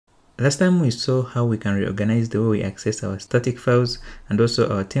Last time we saw how we can reorganize the way we access our static files and also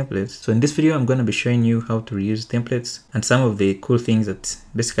our templates. So in this video, I'm going to be showing you how to reuse templates and some of the cool things that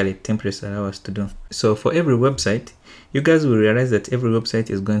basically templates allow us to do. So for every website, you guys will realize that every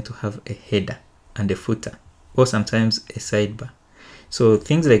website is going to have a header and a footer, or sometimes a sidebar. So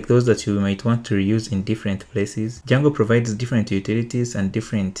things like those that you might want to reuse in different places, Django provides different utilities and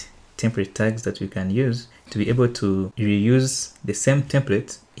different template tags that we can use to be able to reuse the same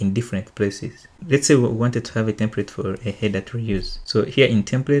template in different places. Let's say we wanted to have a template for a header to reuse. So here in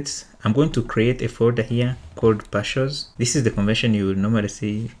templates, I'm going to create a folder here called partials. This is the convention you will normally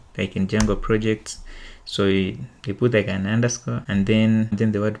see like in Django projects. So they put like an underscore and then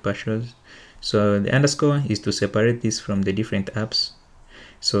the word partials. So the underscore is to separate this from the different apps.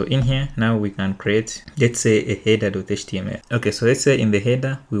 So in here, now we can create, let's say, a header.html. Okay, so let's say in the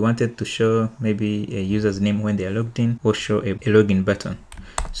header, we wanted to show maybe a user's name when they are logged in or show a login button.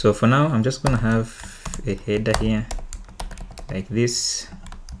 So for now, I'm just going to have a header here like this.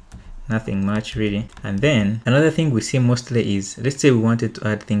 Nothing much really. And then another thing we see mostly is, let's say we wanted to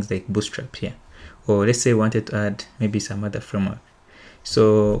add things like Bootstrap here. Or let's say we wanted to add maybe some other framework.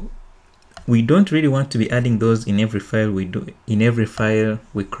 So we don't really want to be adding those in every file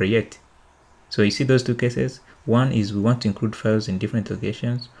we create. So you see those two cases. One is we want to include files in different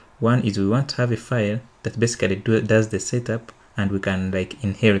locations. One is we want to have a file that basically does the setup and we can like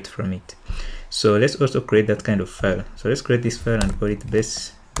inherit from it. So let's also create that kind of file. So let's create this file and call it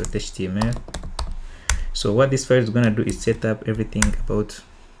base.html. So what this file is going to do is set up everything about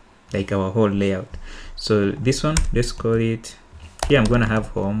like our whole layout. So this one, let's call it, here I'm going to have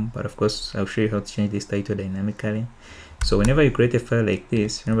home, but of course I'll show you how to change this title dynamically. So whenever you create a file like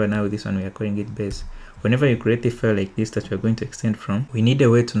this, remember now this one we are calling it base. Whenever you create a file like this that we're going to extend from, we need a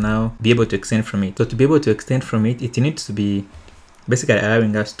way to now be able to extend from it. So to be able to extend from it, it needs to be basically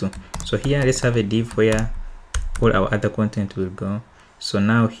allowing us to. So here let's have a div where all our other content will go. So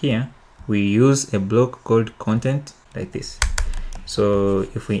now here we use a block called content like this. So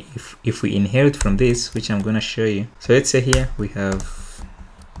if we inherit from this, which I'm going to show you, so let's say here we have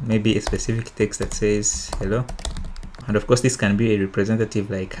maybe a specific text that says hello, and of course this can be a representative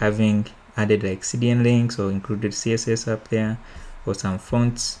like having added like CDN links or included CSS up there or some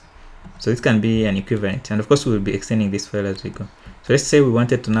fonts. So this can be an equivalent, and of course we will be extending this file as we go. So let's say we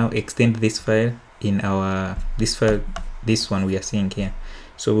wanted to now extend this file in our this one we are seeing here.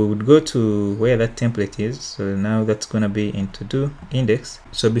 So we would go to where that template is. So now that's going to be in to do index.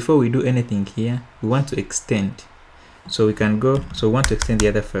 So before we do anything here, we want to extend. So we can go, so we want to extend the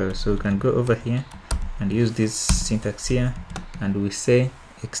other file. So we can go over here and use this syntax here and we say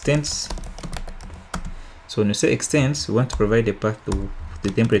extends. So when we say extends, we want to provide a path to the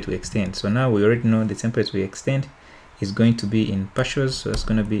template we extend. So now we already know the template we extend is going to be in partials. So it's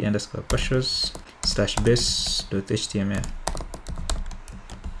going to be underscore partials / base.html.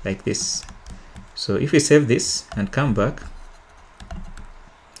 Like this. So if we save this and come back,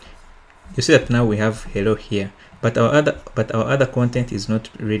 you see that now we have hello here, but our other content is not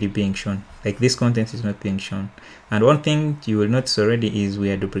really being shown. Like this content is not being shown. And one thing you will notice already is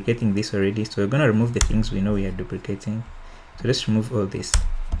we are duplicating this already. So we're going to remove the things we know we are duplicating. So let's remove all this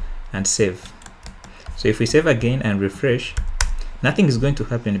and save. So if we save again and refresh, nothing is going to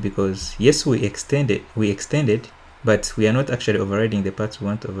happen because yes, we extended, but we are not actually overriding the parts we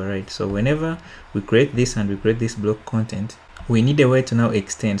want to override. So whenever we create this and we create this block content, we need a way to now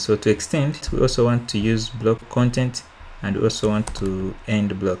extend. So to extend, we also want to use block content and we also want to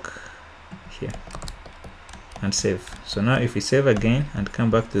end block here and save. So now if we save again and come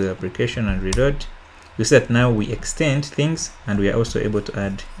back to the application and reload, you see that now we extend things and we are also able to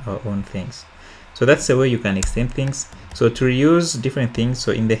add our own things. So that's the way you can extend things. So to reuse different things,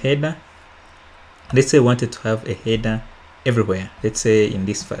 so in the header, let's say we wanted to have a header everywhere, let's say in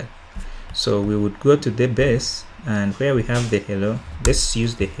this file. So we would go to the base and where we have the hello, let's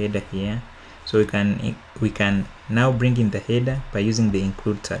use the header here. So we can now bring in the header by using the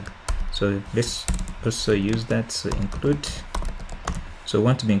include tag. So let's also use that. So include. So we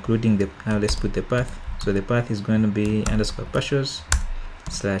want to be including the, now let's put the path. So the path is going to be underscore partials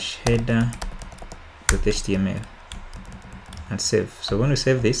 / header.html and save. So when we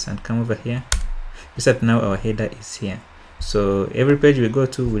save this and come over here, you see that now our header is here. So every page we go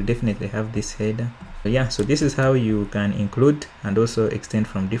to will definitely have this header. So yeah, so this is how you can include and also extend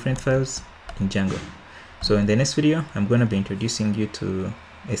from different files in Django. So in the next video, I'm going to be introducing you to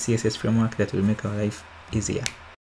a CSS framework that will make our life easier.